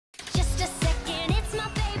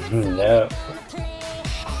No.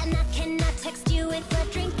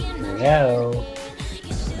 No.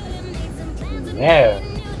 No.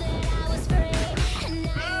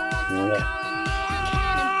 No.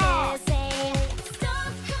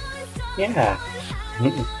 Yeah.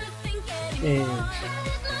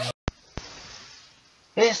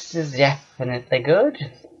 This is definitely good.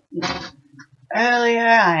 Earlier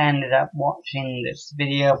I ended up watching this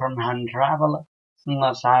video from Hunter Avallone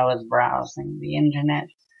whilst I was browsing the internet.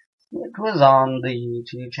 It was on the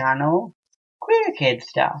YouTube channel Queer Kid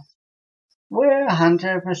Stuff, where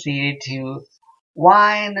Hunter proceeded to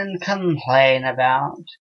whine and complain about,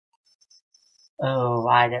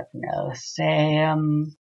 I don't know, say,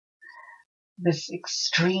 this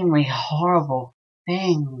extremely horrible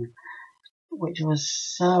thing, which was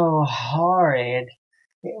so horrid.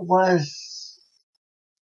 It was,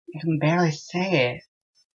 you can barely say it.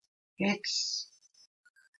 It's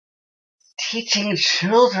teaching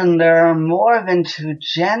children there are more than two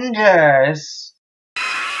genders.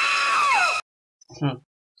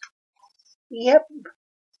 Yep,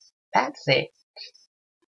 that's it.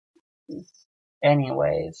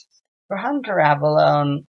 Anyways, for Hunter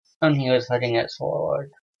Avallone, when he was putting it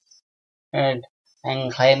forward, and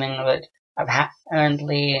claiming that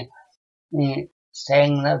apparently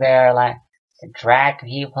saying that they're like to drag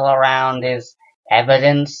people around is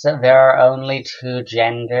evidence that there are only two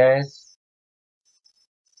genders.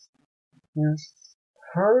 It's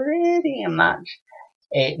pretty much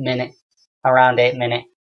around 8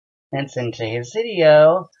 minutes into his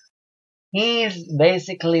video, he's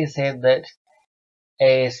basically said that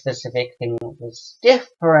a specific thing that was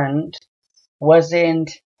different wasn't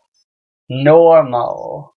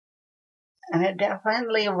normal. And it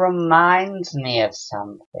definitely reminds me of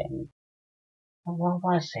something. What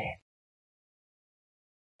was it?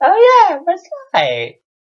 Oh yeah, that's right.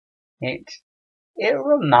 It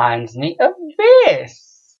reminds me of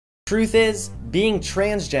this. Truth is, being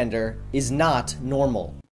transgender is not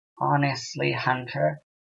normal. Honestly, Hunter,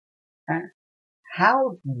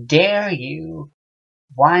 how dare you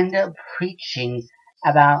wind up preaching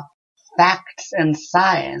about facts and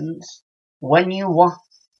science when you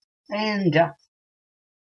end up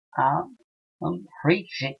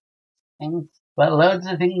preaching but loads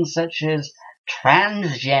of things such as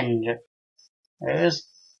transgenders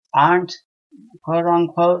aren't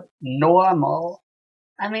quote-unquote normal.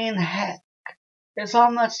 I mean, heck, it's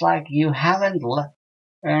almost like you haven't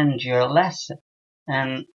learned your lesson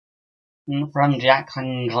from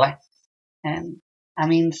Jackson Glenn. And I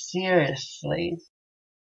mean, seriously,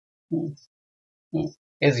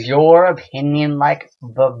 is your opinion like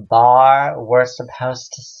the bar we're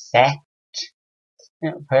supposed to set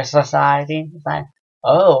for society? It's like,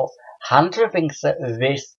 oh, Hunter thinks that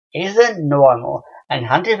this isn't normal, and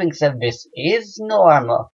Hunter thinks that this is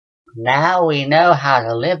normal. Now we know how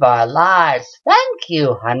to live our lives. Thank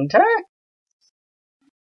you, Hunter.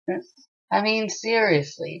 I mean,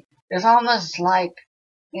 seriously, it's almost like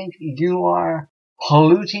you are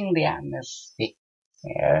polluting the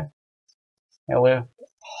atmosphere with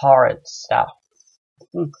horrid stuff.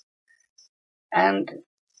 And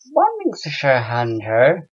one thing's for sure,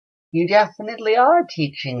 Hunter, you definitely are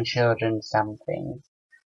teaching children something.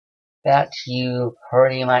 That you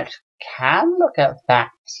pretty much can look at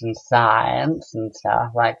facts and science and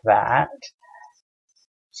stuff like that,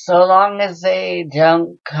 so long as they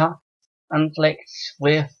don't conflict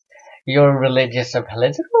with your religious or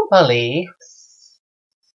political beliefs.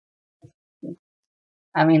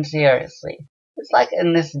 I mean, seriously, it's like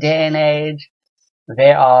in this day and age,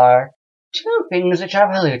 there are two things which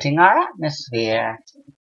are polluting our atmosphere.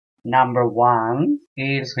 Number one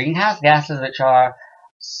is greenhouse gases, which are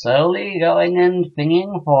slowly going and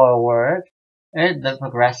bringing forward the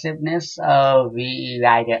progressiveness of the,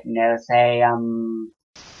 I don't know, say,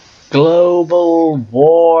 global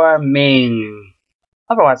warming,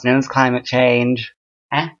 otherwise known as climate change.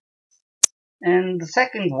 And the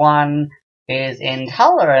second one is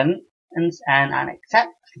intolerance and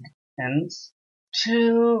unacceptance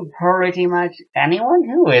to pretty much anyone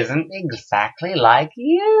who isn't exactly like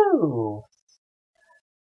you.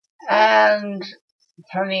 And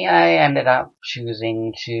for me, I ended up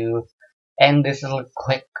choosing to end this little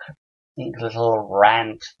quick little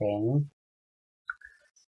rant thing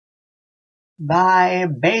by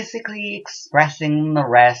basically expressing the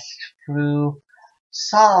rest through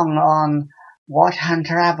song on what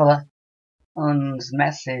Hunter Avallone's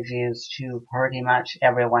message is to pretty much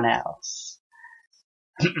everyone else.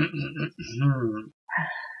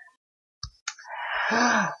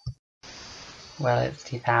 Well, it's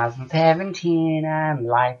 2017 and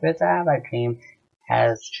life is a dream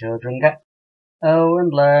as children go Oh,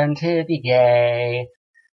 and learn to be gay.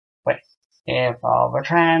 Well, if all were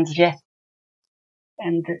transgender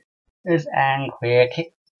and queer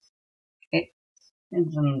kids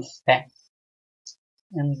instead,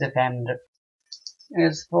 independent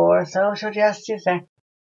is for social justice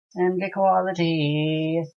and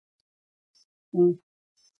equality.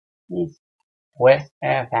 Where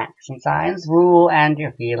facts and science rule and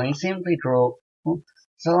your feelings simply drool,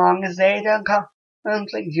 so long as they don't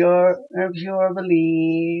conflict your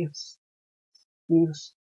beliefs.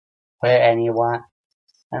 Where anyone,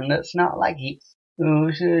 and it's not like you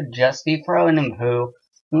who should just be thrown in poo,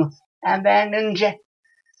 abandoned jail,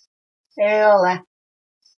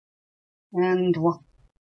 and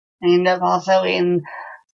end up also in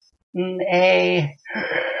a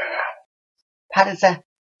Patterson,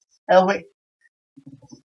 with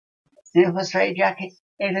a straight jacket,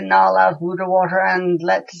 eating all our food or water, and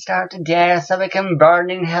let's start to dare so we can burn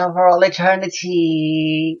in hell for all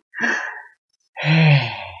eternity.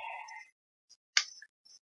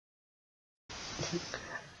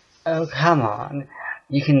 Oh, come on.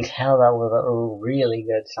 You can tell that was a really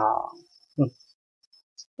good song.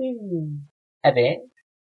 A bit.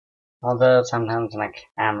 Although sometimes my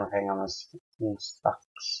camera thing on this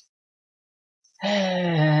sucks.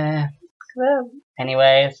 Well,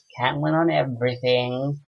 anyways, can't win on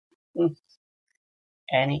everything.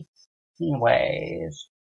 Anyways.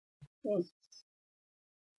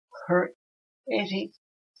 Pretty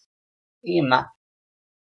much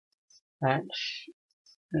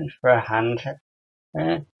for Hunter.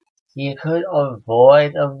 You could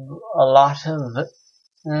avoid a lot of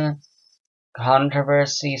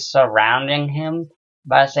controversy surrounding him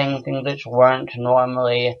by saying things which weren't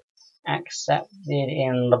normally accepted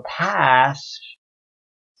in the past,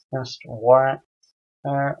 just weren't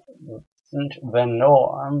the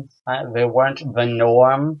norm. They weren't the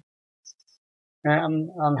norm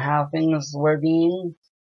on how things were being,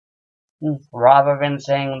 rather than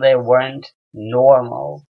saying they weren't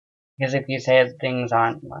normal. Because if you say things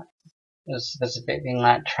aren't like a specific thing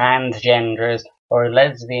like transgenders or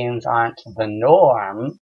lesbians aren't the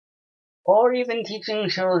norm, or even teaching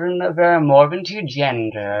children that there are more than two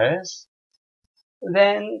genders,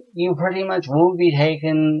 then you pretty much will be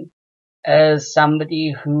taken as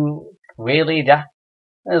somebody who really does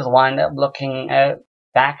wind up looking at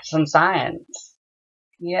facts and science.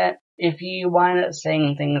 Yet, if you wind up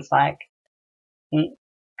saying things like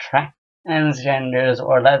transgenders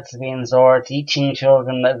or lesbians or teaching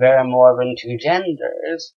children that there are more than two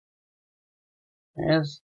genders,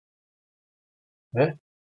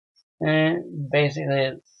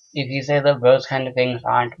 basically, if you say that those kind of things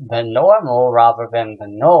aren't the normal rather than the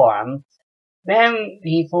norm, then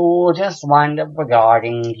people will just wind up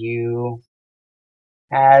regarding you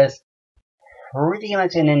as pretty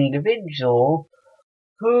much an individual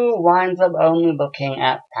who winds up only looking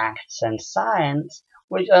at facts and science,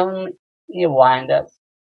 which only wind up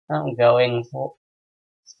going for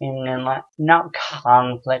and like not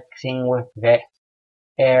conflicting with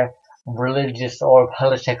their religious or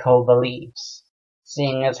political beliefs,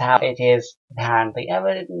 seeing as how it is apparently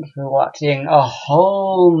evident through watching a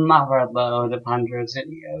whole motherload of Hunter's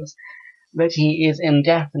videos that he is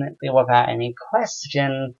indefinitely, without any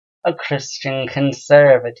question, a Christian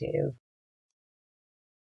conservative.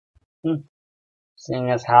 Seeing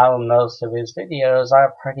as how most of his videos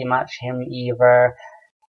are pretty much him either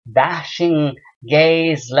bashing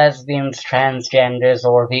gays, lesbians, transgenders,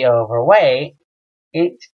 or the overweight,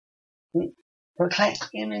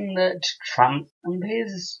 proclaiming that Trump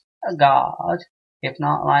is a god, if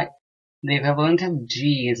not like the equivalent of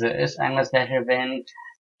Jesus, and was better than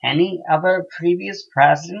any other previous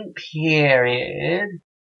president, period.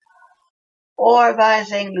 Or by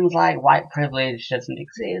saying things like white privilege doesn't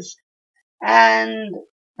exist, and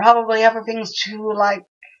probably other things too, like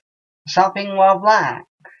shopping while black.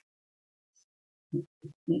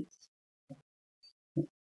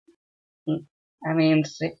 I mean,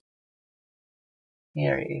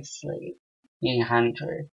 seriously,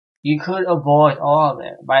 Hunter, you could avoid all of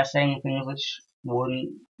it by saying things which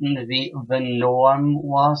wouldn't be the norm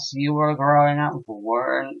whilst you were growing up,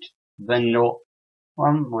 weren't the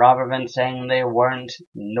norm, rather than saying they weren't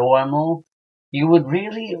normal. You would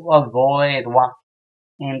really avoid what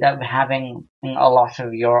end up having a lot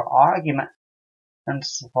of your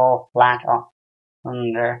arguments fall flat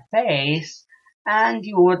on their face, and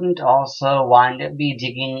you wouldn't also wind up be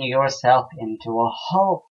digging yourself into a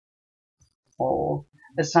hole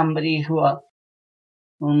as somebody who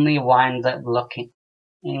only winds up looking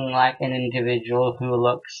like an individual who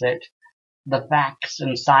looks at the facts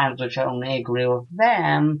and science which only agree with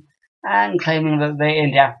them, and claiming that they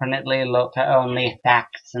indefinitely look at only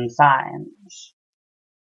facts and science.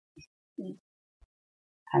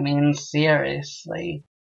 I mean, seriously,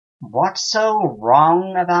 what's so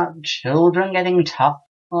wrong about children getting taught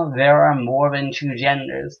there are more than two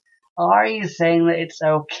genders? Are you saying that it's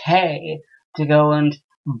okay to go and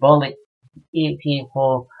bully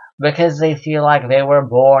people because they feel like they were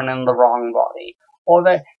born in the wrong body? Or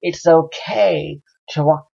that it's okay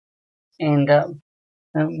to end up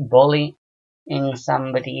bullying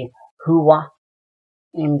somebody who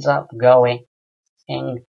ends up going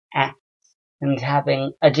and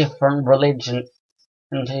having a different religion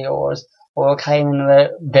into yours, or claiming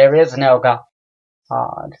that there is no God,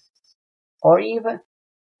 or even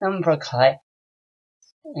proclaiming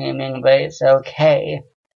that it's okay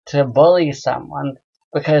to bully someone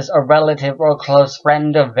because a relative or close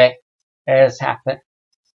friend of theirs happened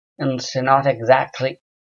to not exactly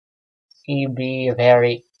be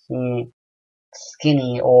very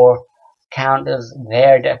skinny or count as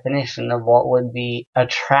their definition of what would be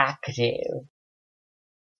attractive.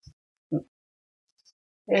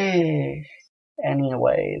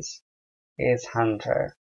 Anyways, is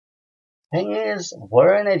Hunter. Thing is,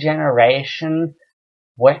 we're in a generation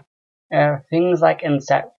where things like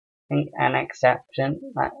acceptance,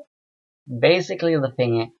 like, basically the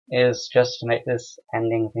thing is, just to make this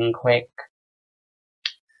ending thing quick,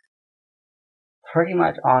 pretty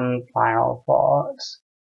much on final thoughts,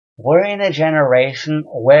 we're in a generation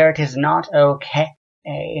where it is not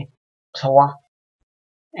okay to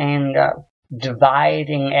end up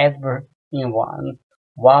dividing everyone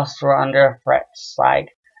whilst we're under threats like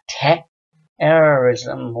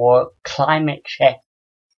terrorism or climate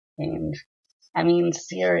change. I mean,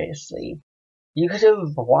 seriously, you could have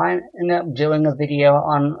ended up doing a video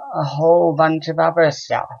on a whole bunch of other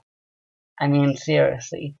stuff. I mean,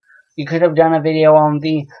 seriously, you could have done a video on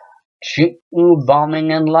the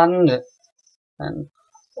bombing in London,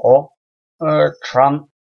 or Trump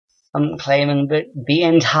claiming that the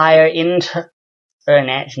entire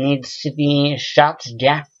internet needs to be shut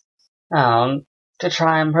down to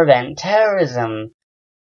try and prevent terrorism.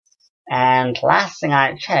 And last thing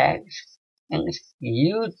I checked,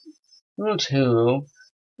 YouTube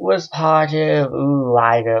was part of,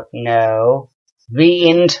 I don't know, the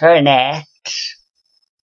internet.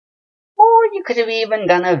 Or you could have even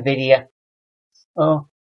done a video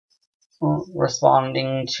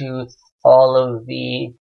responding to all of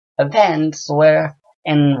the events where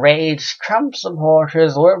enraged Trump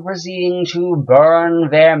supporters were proceeding to burn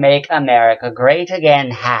their Make America Great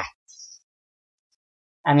Again hats.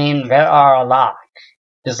 I mean, there are a lot.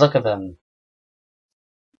 Just look at them.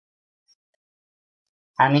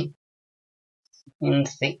 I mean,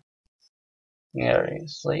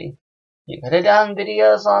 seriously. You could have done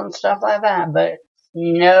videos on stuff like that, but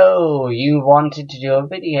no, you wanted to do a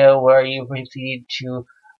video where you proceed to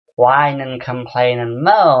whine and complain and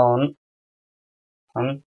moan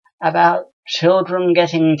about children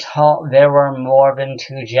getting taught there were more than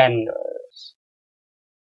two genders.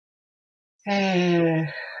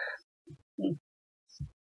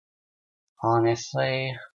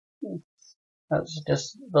 Honestly, that's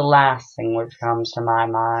just the last thing which comes to my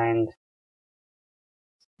mind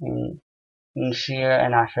in sheer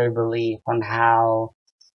and utter belief on how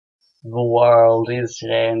the world is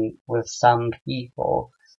today and with some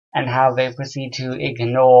people, and how they proceed to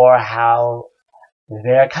ignore how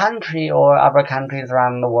their country or other countries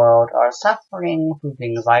around the world are suffering through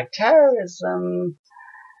things like terrorism.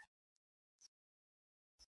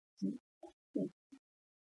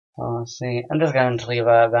 Honestly, I'm just going to leave it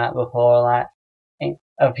at that before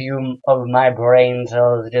a few of my brain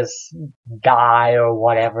cells just die or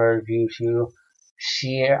whatever due to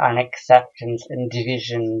sheer unacceptance and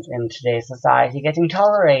divisions in today's society getting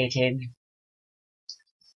tolerated.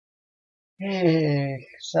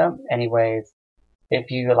 So, anyways,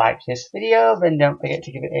 if you liked this video, then don't forget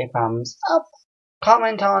to give it a thumbs up,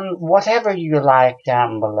 comment on whatever you like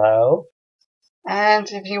down below, and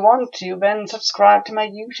if you want to, then subscribe to my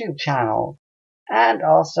YouTube channel. And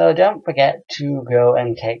also, don't forget to go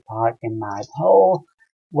and take part in my poll,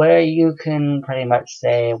 where you can pretty much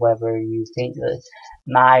say whether you think that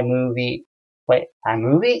my movie... Wait, my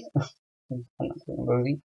movie? I'm not doing a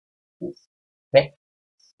movie.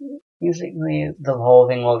 Basically, the whole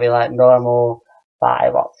thing will be like normal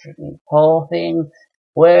 5-option poll thing,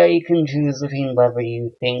 where you can choose between whether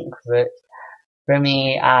you think that, for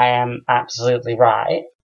me, I am absolutely right,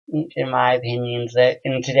 in my opinions, that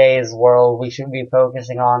in today's world we should be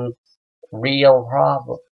focusing on real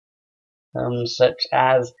problems, such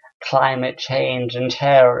as climate change and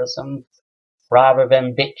terrorism, rather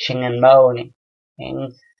than bitching and moaning.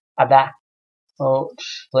 about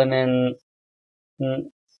women,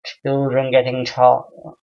 children getting taught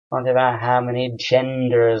about how many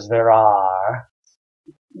genders there are,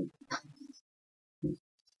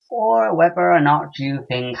 or whether or not you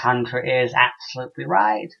think Hunter is absolutely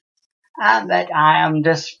right, and that I am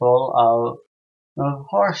just full of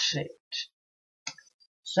horseshit.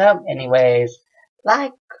 So, anyways,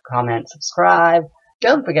 like, comment, subscribe,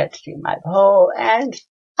 don't forget to do my poll, and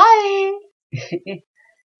bye!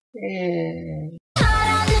 Out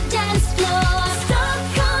on the dance floor.